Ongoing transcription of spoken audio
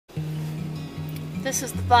This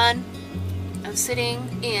is the fun of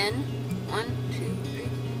sitting in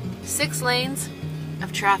 6 lanes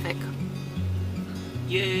of traffic.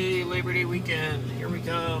 Yay, Labor Day weekend. Here we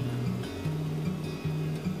come.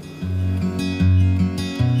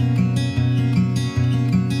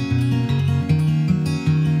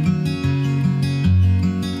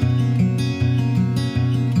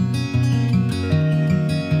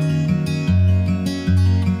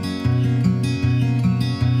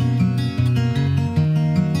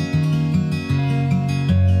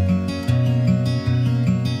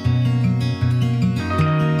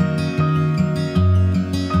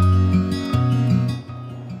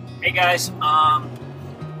 Hey guys,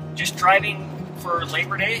 just driving for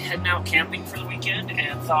Labor Day, heading out camping for the weekend,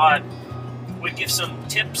 and thought we'd give some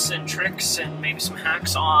tips and tricks and maybe some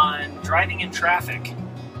hacks on driving in traffic.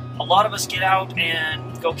 A lot of us get out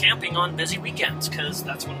and go camping on busy weekends because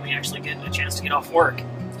that's when we actually get a chance to get off work.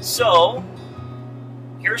 So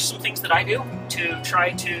here's some things that I do to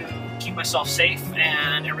try to keep myself safe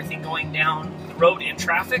and everything going down the road in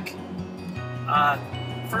traffic.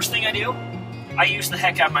 First thing I do, I use the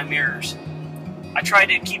heck out of my mirrors. I try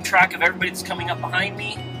to keep track of everybody that's coming up behind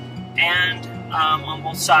me and on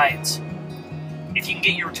both sides. If you can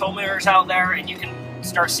get your tow mirrors out there and you can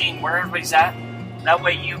start seeing where everybody's at, that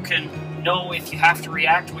way you can know if you have to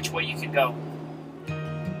react, which way you can go.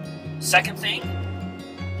 Second thing,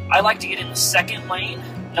 I like to get in the second lane,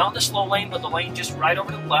 not the slow lane, but the lane just right over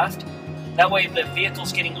to the left. That way the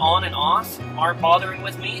vehicles getting on and off aren't bothering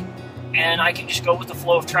with me, and I can just go with the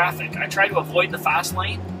flow of traffic. I try to avoid the fast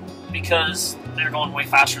lane because they're going way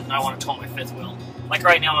faster than I want to tow my fifth wheel. Like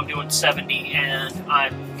right now I'm doing 70 and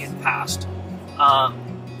I'm getting passed.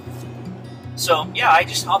 So yeah, I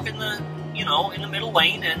just hop in the, in the middle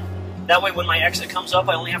lane, and that way when my exit comes up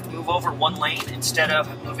I only have to move over one lane instead of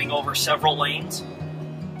moving over several lanes.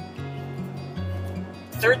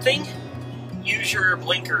 Third thing, use your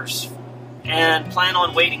blinkers and plan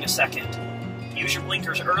on waiting a second. Use your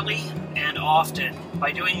blinkers early and often.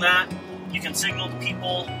 By doing that, you can signal to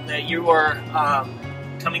people that you are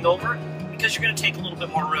coming over because you're going to take a little bit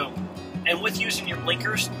more room. And with using your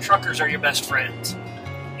blinkers, truckers are your best friends.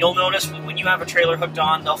 You'll notice when you have a trailer hooked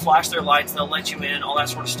on, they'll flash their lights, they'll let you in, all that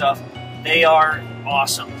sort of stuff. They are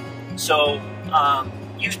awesome. So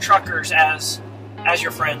use truckers as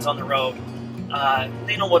your friends on the road.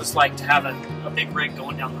 They know what it's like to have a big rig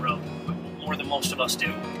going down the road, more than most of us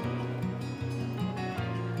do.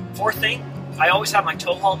 Fourth thing, I always have my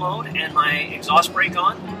tow haul mode and my exhaust brake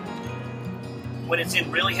on. When it's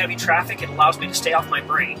in really heavy traffic, it allows me to stay off my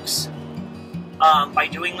brakes. By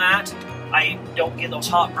doing that, I don't get those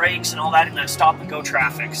hot brakes and all that in that stop and go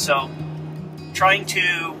traffic. So trying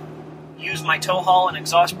to use my tow haul and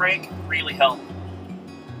exhaust brake really help.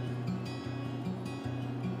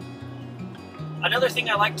 Another thing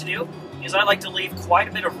I like to do is I like to leave quite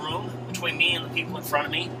a bit of room between me and the people in front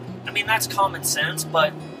of me. I mean, that's common sense,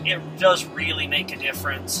 but it does really make a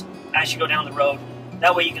difference as you go down the road.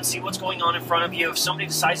 That way you can see what's going on in front of you. If somebody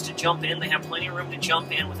decides to jump in, they have plenty of room to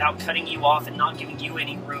jump in without cutting you off and not giving you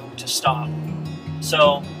any room to stop.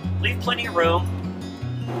 So leave plenty of room.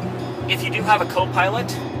 If you do have a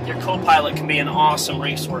co-pilot, your co-pilot can be an awesome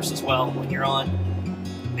resource as well when you're on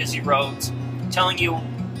busy roads, telling you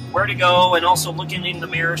where to go and also looking in the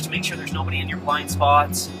mirrors to make sure there's nobody in your blind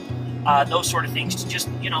spots. Those sort of things to just,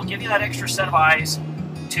 give you that extra set of eyes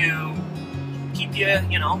to keep you,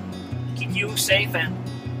 keep you safe, and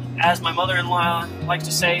as my mother-in-law likes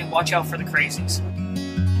to say, watch out for the crazies.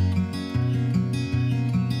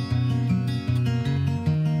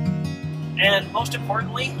 And most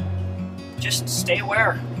importantly, just stay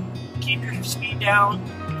aware. Keep your speed down,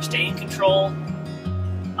 stay in control,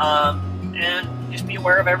 and just be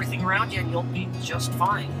aware of everything around you and you'll be just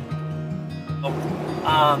fine.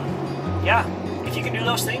 Yeah, if you can do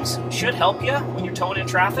those things, it should help you when you're towing in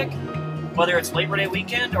traffic, whether it's Labor Day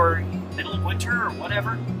weekend or middle of winter or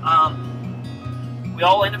whatever. We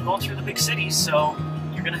all end up going through the big cities, so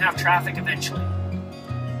you're going to have traffic eventually.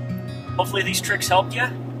 Hopefully these tricks help you.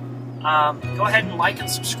 Go ahead and like and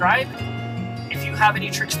subscribe. If you have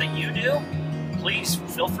any tricks that you do, please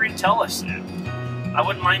feel free to tell us. I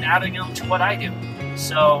wouldn't mind adding them to what I do.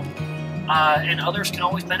 So, and others can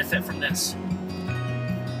always benefit from this.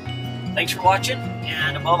 Thanks for watching,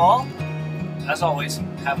 and above all, as always,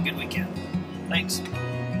 have a good weekend. Thanks.